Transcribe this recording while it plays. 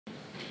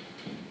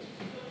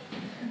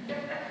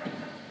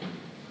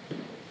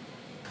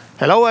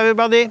Hello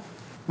everybody,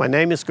 my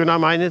name is Gunnar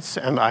Meinitz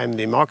and I'm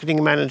the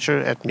marketing manager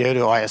at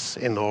Mjørud AS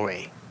in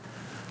Norway.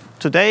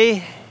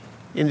 Today,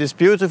 in this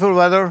beautiful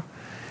weather,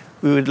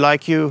 we would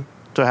like you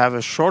to have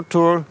a short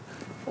tour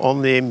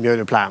on the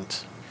Mjørud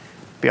plant.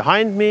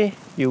 Behind me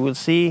you will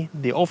see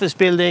the office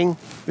building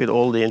with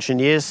all the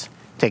engineers,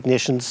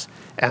 technicians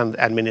and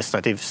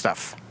administrative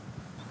staff.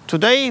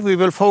 Today we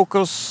will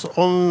focus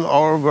on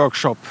our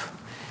workshop.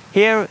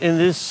 Here in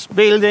this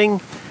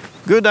building,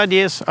 good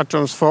ideas are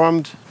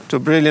transformed to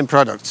brilliant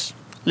products.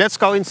 Let's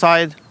go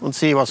inside and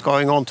see what's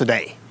going on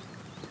today.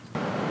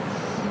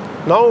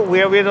 Now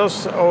we are with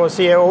us our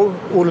CEO,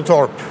 Ole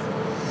Torp.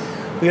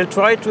 We'll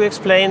try to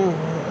explain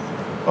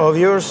our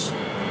viewers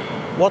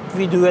what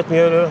we do at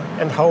Mjørud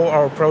and how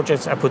our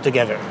projects are put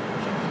together.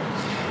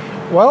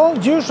 Well,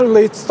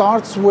 usually it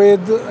starts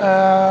with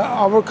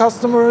our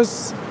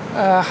customers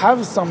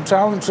have some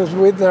challenges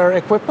with their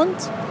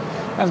equipment,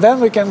 and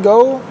then we can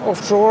go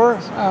offshore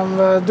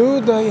and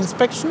do the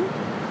inspection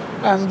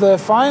and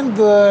find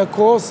the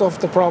cause of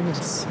the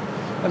problems.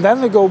 And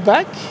then we go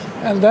back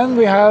and then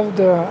we have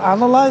the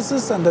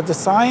analysis and the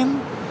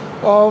design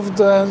of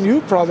the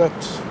new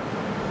product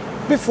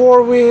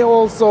before we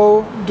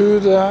also do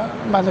the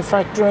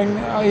manufacturing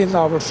in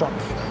our shop.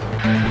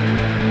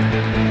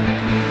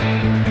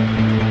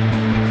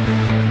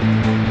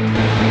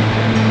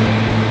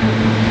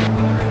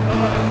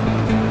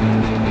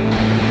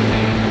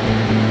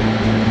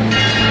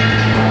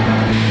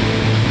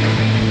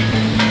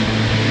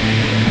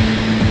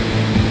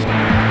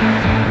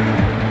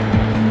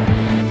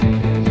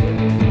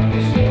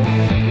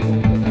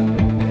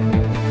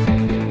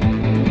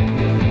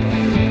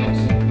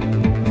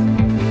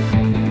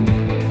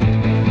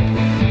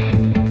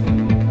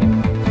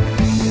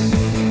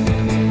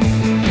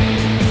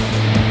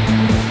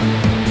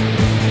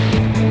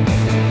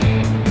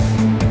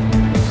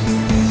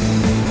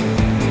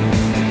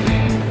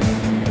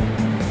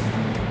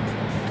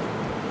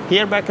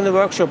 Here back in the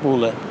workshop,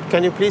 Ole,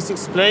 can you please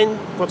explain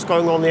what's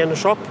going on here in the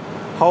shop,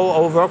 how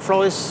our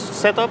workflow is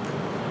set up?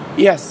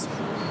 Yes,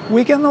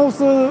 we can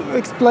also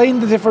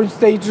explain the different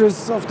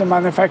stages of the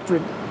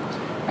manufacturing.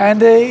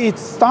 And it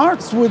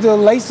starts with the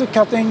laser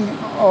cutting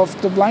of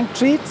the blank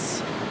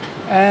sheets,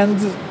 and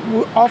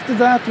after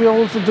that we're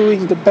also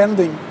doing the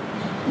bending.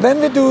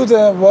 Then we do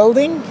the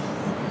welding,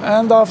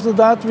 and after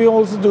that we're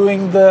also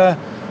doing the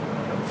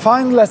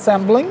final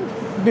assembling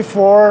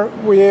before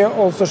we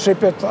also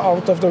ship it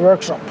out of the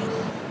workshop.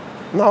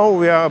 Now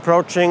we are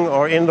approaching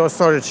our indoor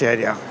storage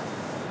area.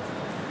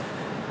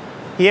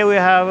 Here we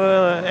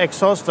have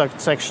exhaust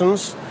duct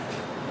sections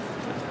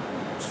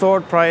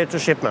stored prior to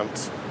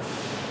shipment.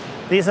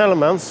 These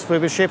elements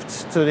will be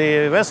shipped to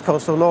the west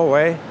coast of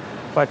Norway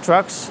by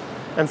trucks,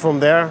 and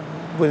from there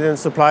within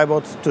supply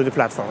boat to the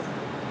platform.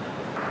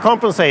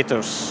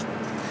 Compensators.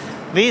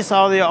 These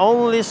are the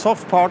only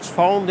soft parts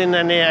found in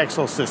any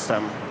exhaust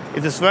system.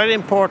 It is very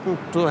important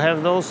to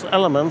have those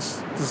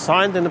elements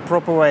designed in the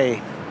proper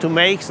way to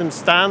make them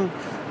stand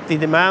the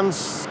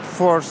demands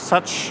for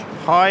such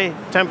high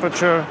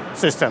temperature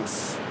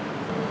systems.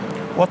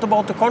 What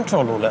about the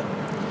control, Ole?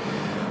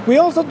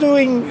 We're also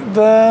doing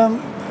the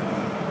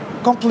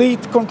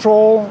complete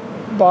control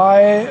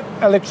by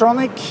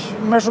electronic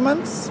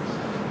measurements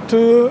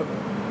to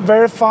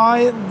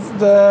verify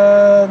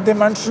the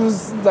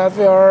dimensions that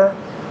we are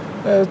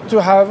to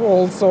have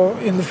also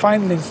in the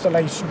final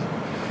installation.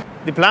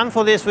 The plan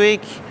for this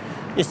week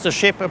is to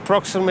ship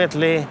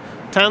approximately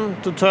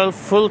 10 to 12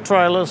 full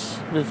trailers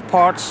with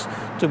parts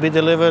to be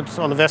delivered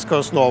on the west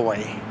coast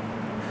Norway.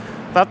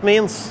 That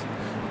means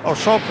our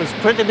shop is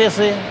pretty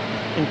busy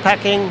in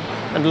packing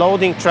and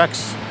loading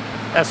trucks,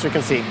 as you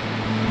can see.